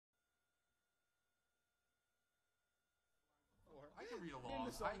can read along.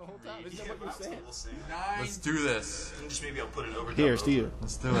 The whole time. Isn't that what you're saying? Let's do this. Just maybe I'll put it over. Here, Steve.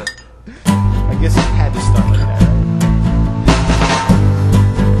 Let's do it. I guess it had to start like that, right?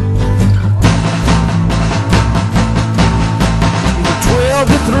 12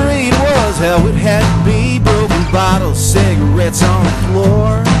 to 3 it was how it had to be. Broken bottles, cigarettes on the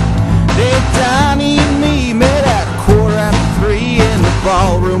floor. Then Donnie and me met at 3:15 in the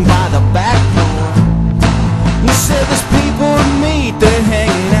ballroom by the back door. He said there's people to meet, they're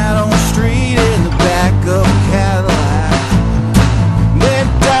hanging out on the street in the back of a Cadillac. Then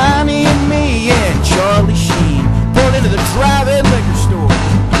Donnie and me and Charlie Sheen pulled into the drive-in liquor store.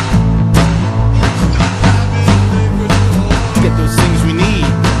 Get those things we need.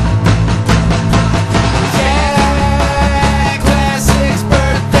 Yeah, Classics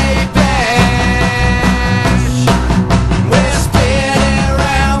birthday bash. We're spinning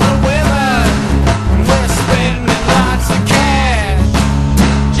around the women. We're spending lots of cash.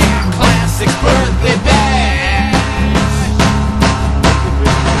 Yeah, Classics birthday bash.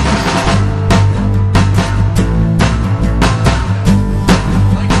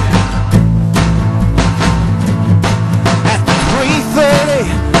 At 3:30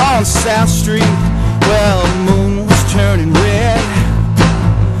 on South Street, well, the moon was turning red.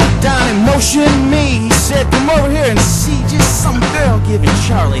 Donnie motioned me, he said, come over here and see just some girl giving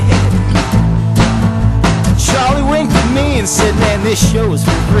Charlie head. Charlie winked at me and said, man, this show is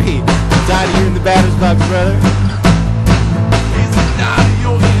for free. Donnie, you're in the batter's box, brother. He's a naughty,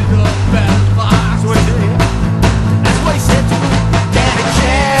 you'll end up battle box. That's what he said, yeah. That's what he said to me. Danny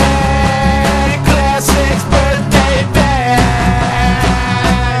Jack, Classics birthday bash.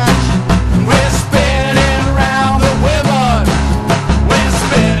 We're spinning around the women. We're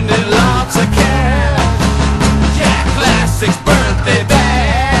spending lots of cash. Jack Classics birthday bash.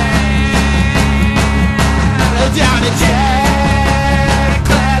 Danny Jack,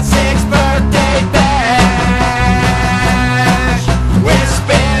 Classics birthday bash. We're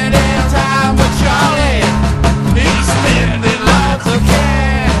spending time with Charlie. He's spending lots of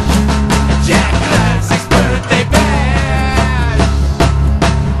cash. Jack Classics birthday bash.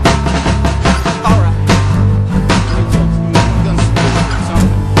 Alright.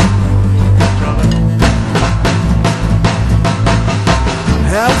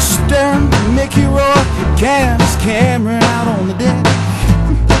 Alex Stern, Mickey Rourke, Candace Cameron out on the deck.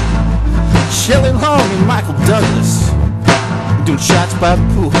 Shelley Long and Michael Douglas doing shots by the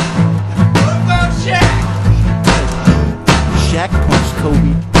pool. What about Shaq? Shaq punched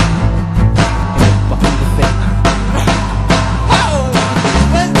Kobe